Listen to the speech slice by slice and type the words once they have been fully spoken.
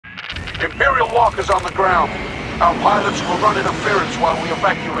Imperial walkers on the ground. Our pilots will run interference while we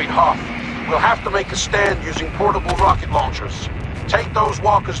evacuate Hoth. We'll have to make a stand using portable rocket launchers. Take those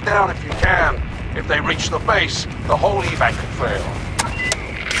walkers down if you can. If they reach the base, the whole evac could fail.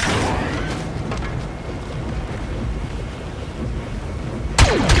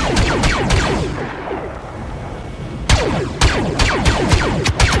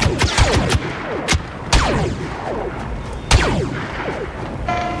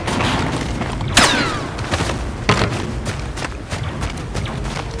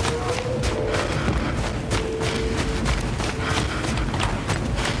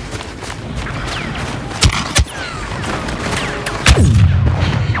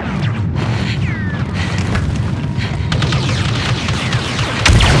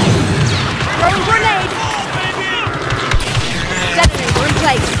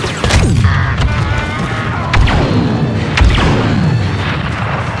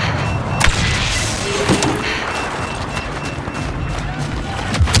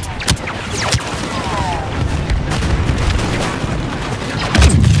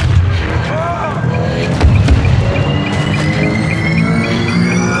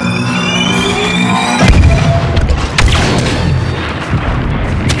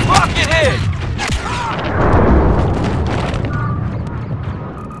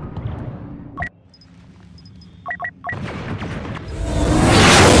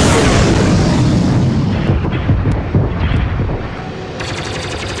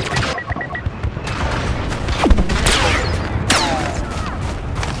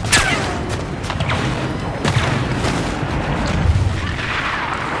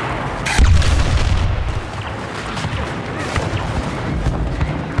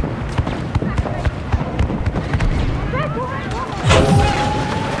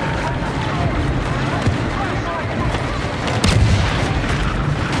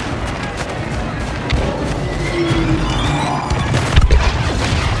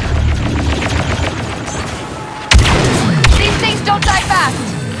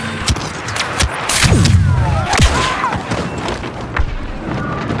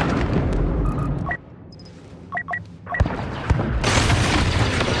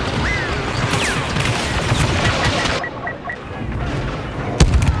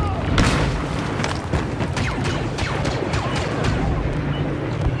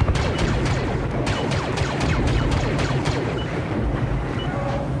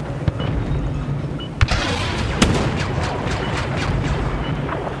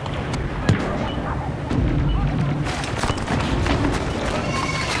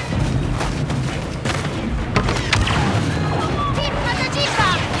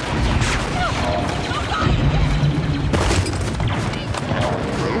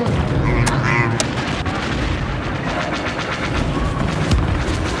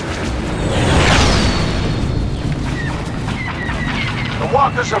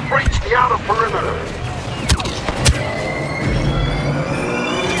 Walkers have breached the outer perimeter.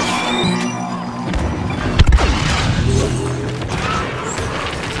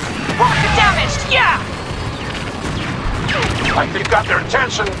 Walker damaged! Yeah! I think got their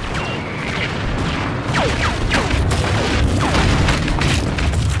attention.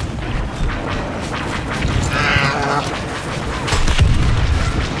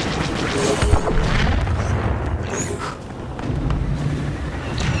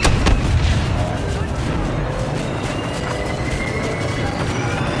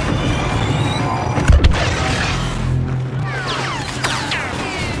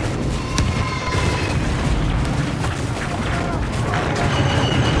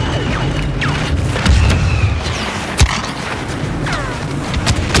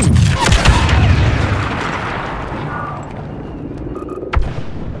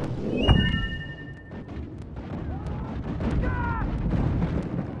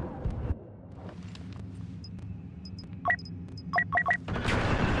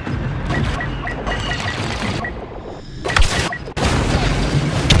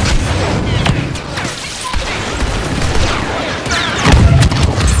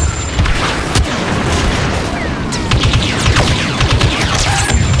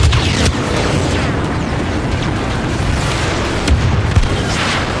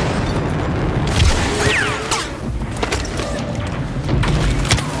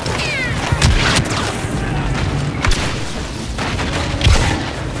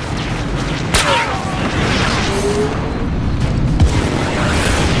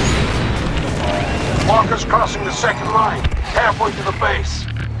 Walkers crossing the second line, halfway to the base.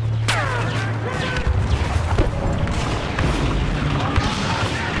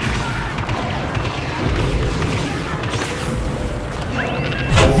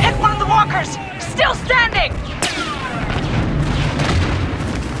 Hit one of the walkers! Still standing!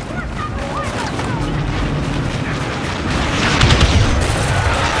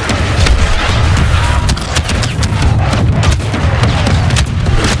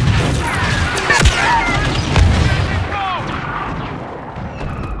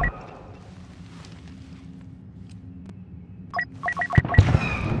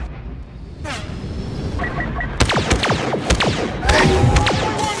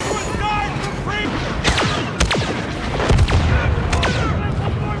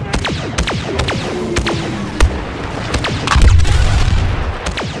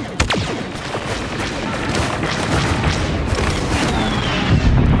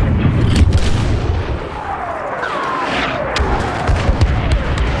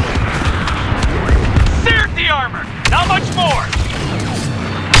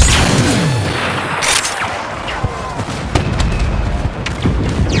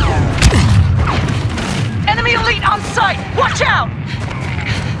 Watch out!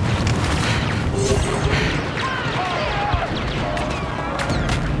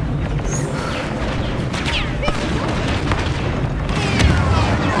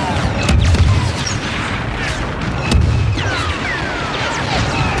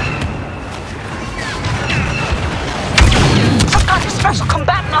 Some kind of special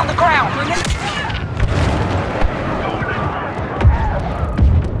combatant on the ground!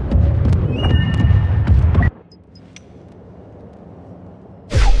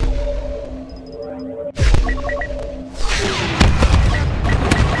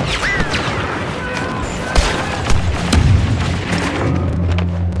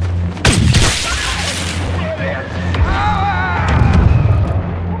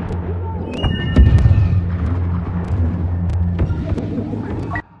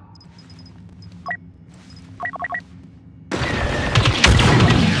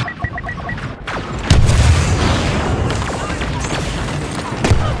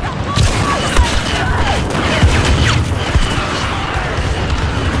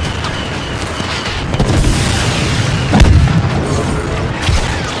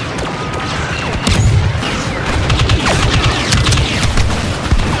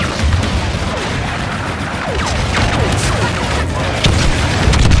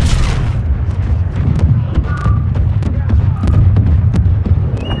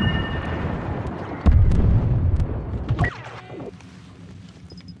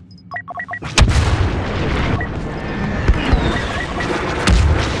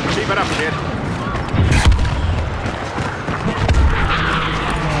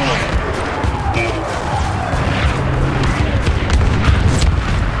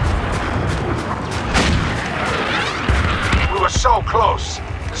 So close.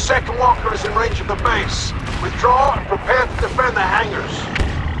 The second walker is in range of the base. Withdraw and prepare to defend the hangars.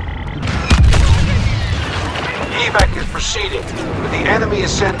 Evac is proceeding, but the enemy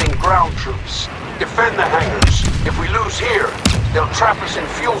is sending ground troops. Defend the hangars. If we lose here, they'll trap us in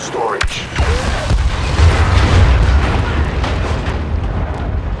fuel storage.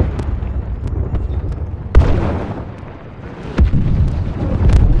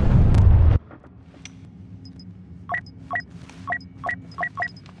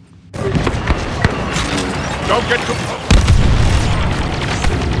 Don't get too close.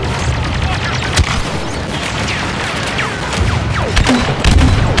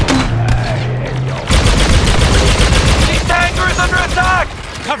 These tanker is under attack!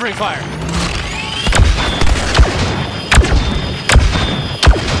 Covering fire.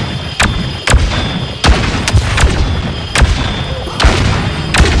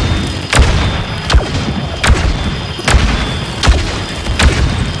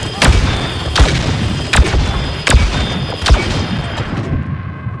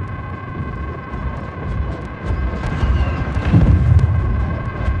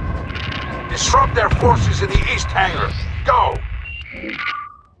 Disrupt their forces in the east hangar. Go!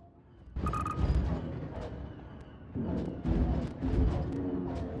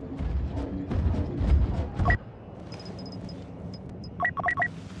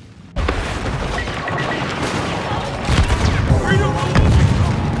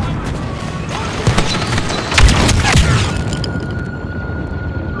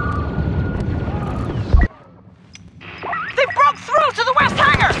 They broke through to the west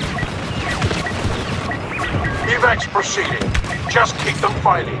hangar! Evac's proceeding. Just keep them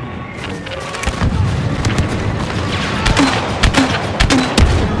fighting.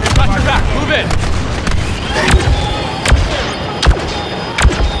 Got your back. Move in.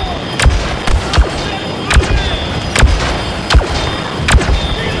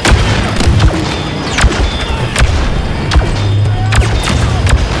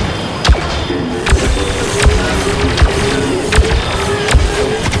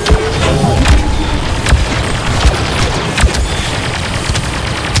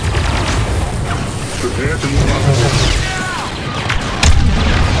 Prepare to move out.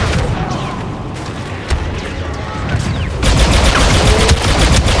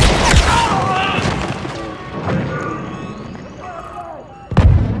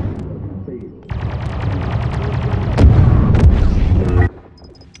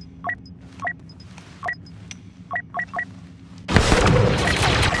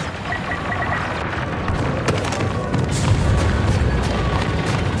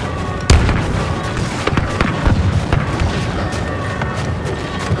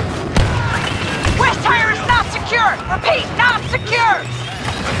 Repeat, not secure!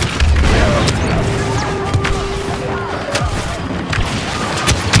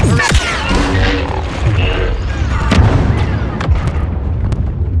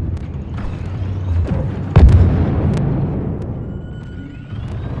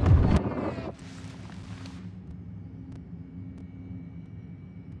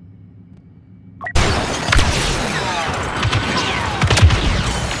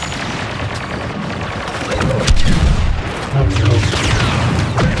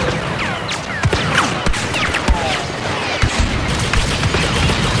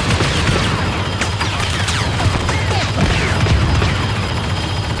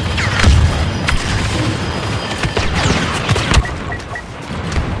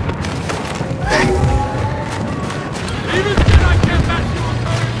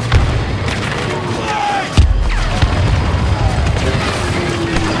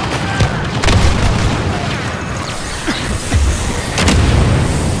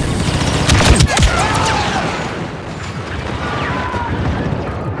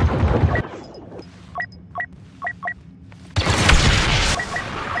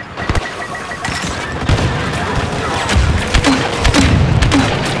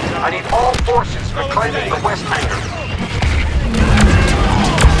 Forces reclaiming the West Hangar.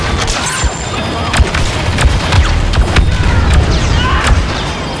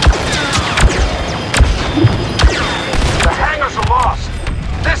 The hangars are lost.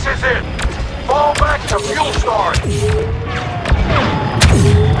 This is it. Fall back to fuel storage.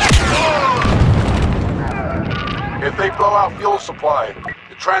 If they blow out fuel supply,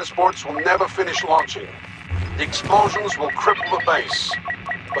 the transports will never finish launching. The explosions will cripple the base.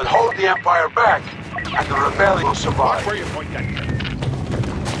 But hold the Empire back, and the rebellion will survive. Where you point that?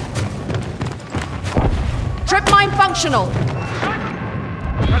 Trip mine functional.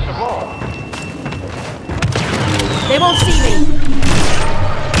 Cut the ball. They won't see me.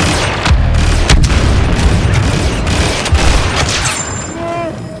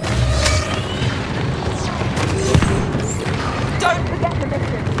 Don't forget the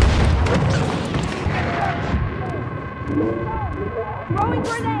mission. Throwing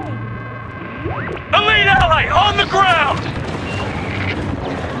grenade! Elite ally on the ground!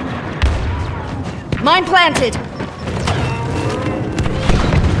 Mine planted.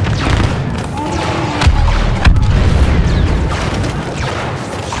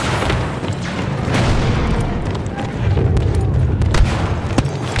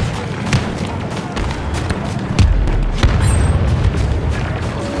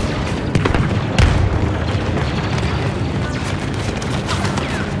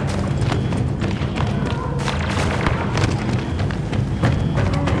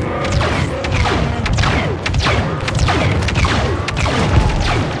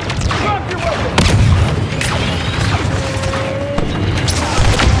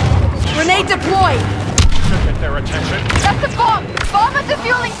 Grenade deployed! Should get their attention. That's a bomb! Bomb at the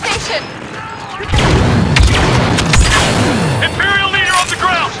fueling station! Imperial leader on the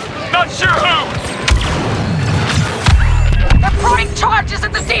ground! Not sure who! They're throwing charges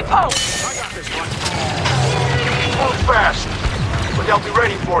at the depot! I got this one. Move fast, but they'll be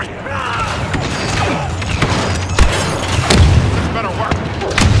ready for you. This better work.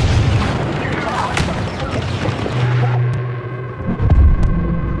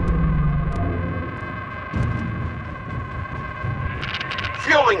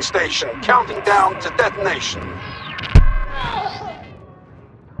 Fueling station counting down to detonation.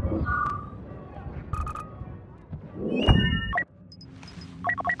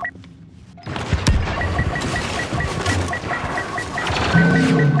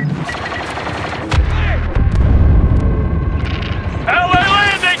 LA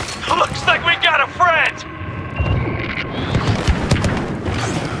landing! Looks like we got a friend!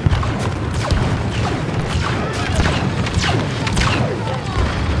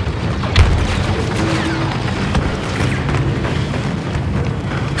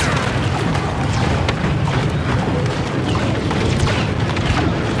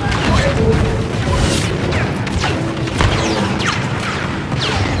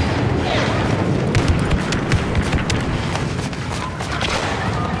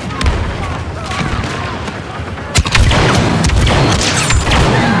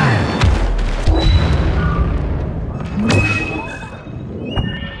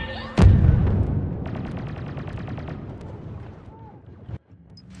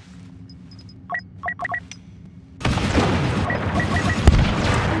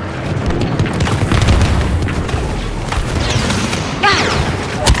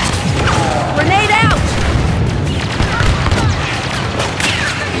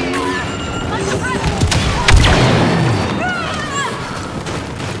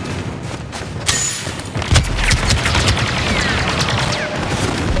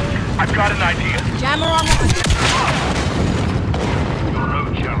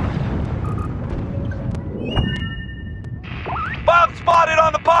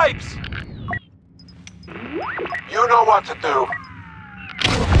 what to do.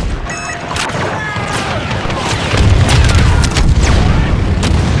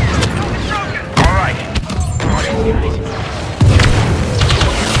 All right.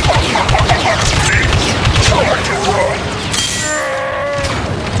 Time to run!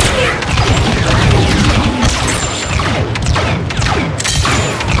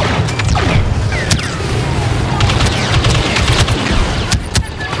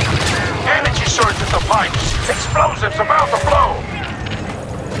 Energy surge at the pipes. Explosives about to blow.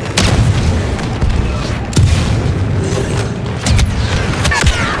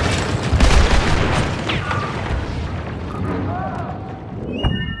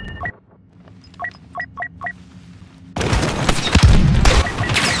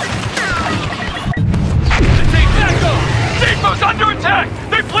 Depot's under attack!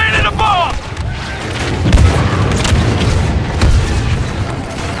 They planted a bomb!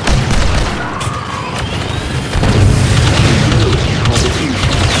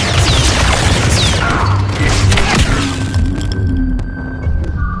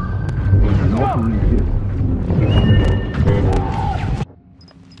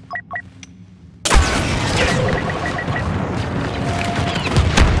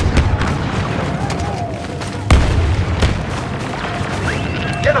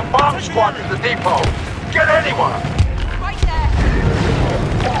 Get a bomb squad to the depot. Get anyone. Right there.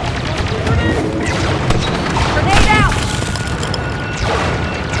 Grenade out.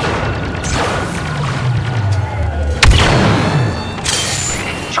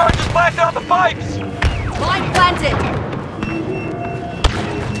 Charges blacked out the pipes! Mine planted.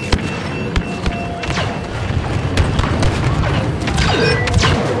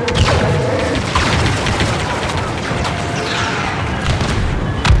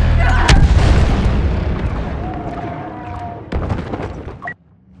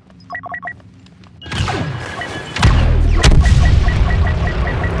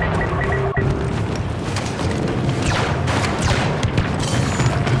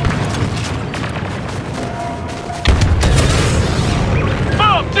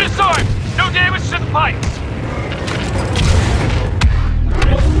 Bomb disarmed! No damage to the pipes!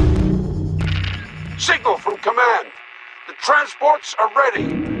 Signal from command. The transports are ready.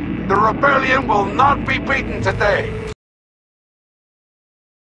 The rebellion will not be beaten today.